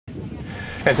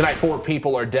And tonight, 4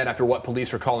 people are dead after what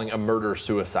police are calling a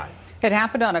murder-suicide. It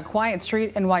happened on a quiet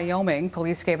street in Wyoming.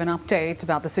 Police gave an update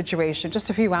about the situation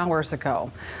just a few hours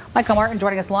ago. Michael Martin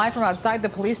joining us live from outside the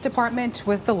police department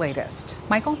with the latest.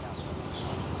 Michael?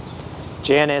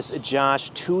 Janice,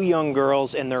 Josh, 2 young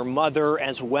girls and their mother,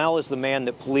 as well as the man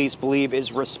that police believe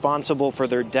is responsible for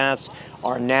their deaths,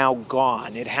 are now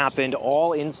gone. It happened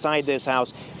all inside this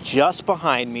house just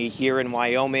behind me here in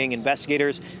Wyoming.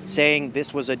 Investigators saying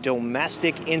this was a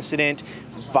domestic incident,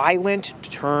 violent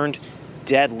turned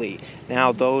deadly.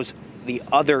 Now, the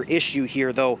other issue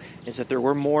here, though, is that there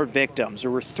were more victims.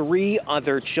 There were 3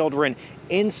 other children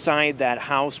inside that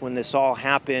house when this all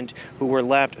happened who were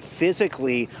left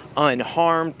physically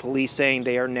unharmed. Police saying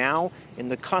they are now in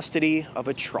the custody of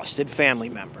a trusted family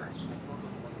member.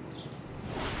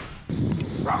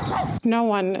 No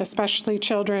one, especially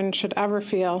children, should ever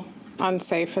feel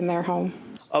unsafe in their home.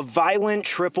 A violent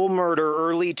triple murder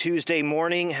early Tuesday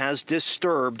morning has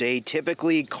disturbed a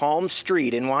typically calm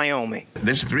street in Wyoming.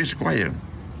 This street is quiet.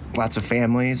 Lots of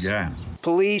families. Yeah.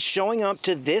 Police showing up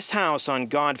to this house on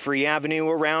Godfrey Avenue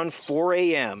around 4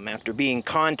 a.m. after being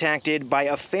contacted by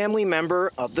a family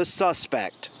member of the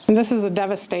suspect. And this is a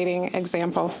devastating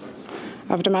example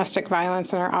of domestic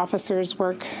violence, and our officers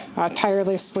work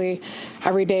tirelessly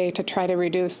every day to try to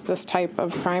reduce this type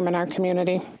of crime in our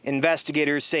community.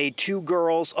 Investigators say 2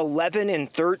 girls, 11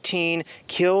 and 13,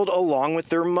 killed along with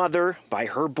their mother by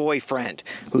her boyfriend,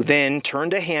 who then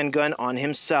turned a handgun on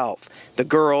himself. The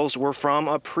girls were from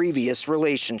a previous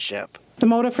relationship. The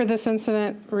motive for this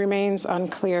incident remains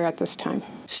unclear at this time.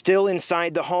 Still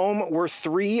inside the home were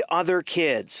 3 other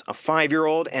kids, a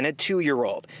 5-year-old and a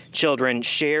 2-year-old, children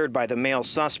shared by the male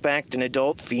suspect, an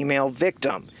adult female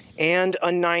victim, and a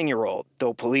 9-year-old,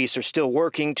 though police are still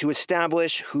working to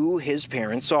establish who his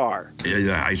parents are.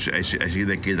 Yeah, I see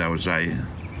the kid outside,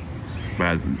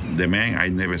 but the man I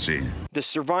never see. The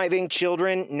surviving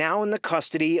children now in the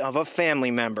custody of a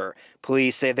family member.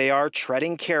 Police say they are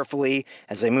treading carefully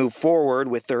as they move forward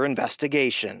with their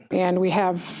investigation. And we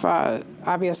have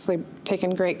obviously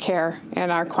taken great care in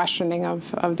our questioning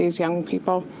of these young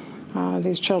people,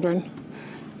 these children.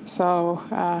 So,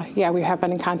 yeah, we have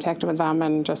been in contact with them,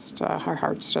 and just our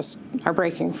hearts just are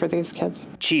breaking for these kids.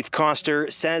 Chief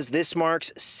Coster says this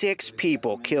marks 6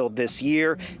 people killed this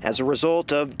year as a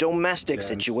result of domestic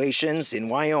situations in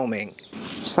Wyoming.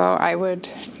 So I would,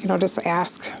 just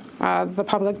ask the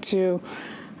public to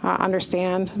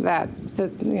understand that,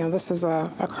 this is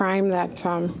a crime that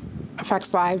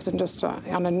affects lives in just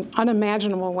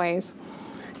unimaginable ways.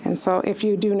 And so if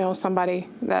you do know somebody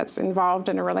that's involved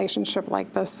in a relationship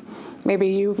like this, maybe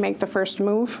you make the first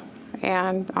move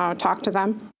and talk to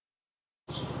them.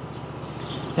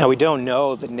 Now, we don't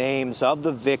know the names of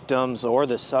the victims or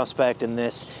the suspect in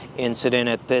this incident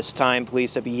at this time.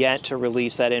 Police have yet to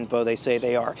release that info. They say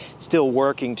they are still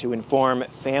working to inform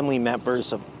family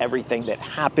members of everything that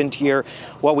happened here.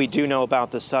 What we do know about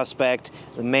the suspect,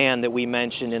 the man that we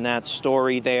mentioned in that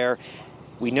story there,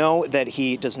 we know that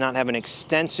he does not have an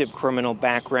extensive criminal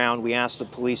background. We asked the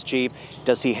police chief,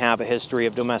 does he have a history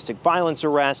of domestic violence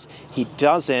arrests? He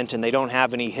doesn't, and they don't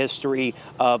have any history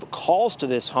of calls to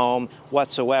this home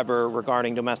whatsoever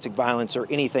regarding domestic violence or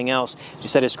anything else. He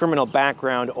said his criminal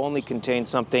background only contains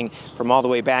something from all the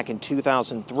way back in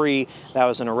 2003. That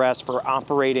was an arrest for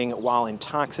operating while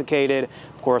intoxicated.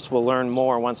 Of course, we'll learn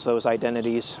more once those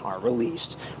identities are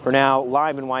released. For now,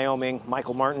 live in Wyoming,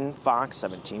 Michael Martin, Fox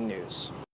 17 News.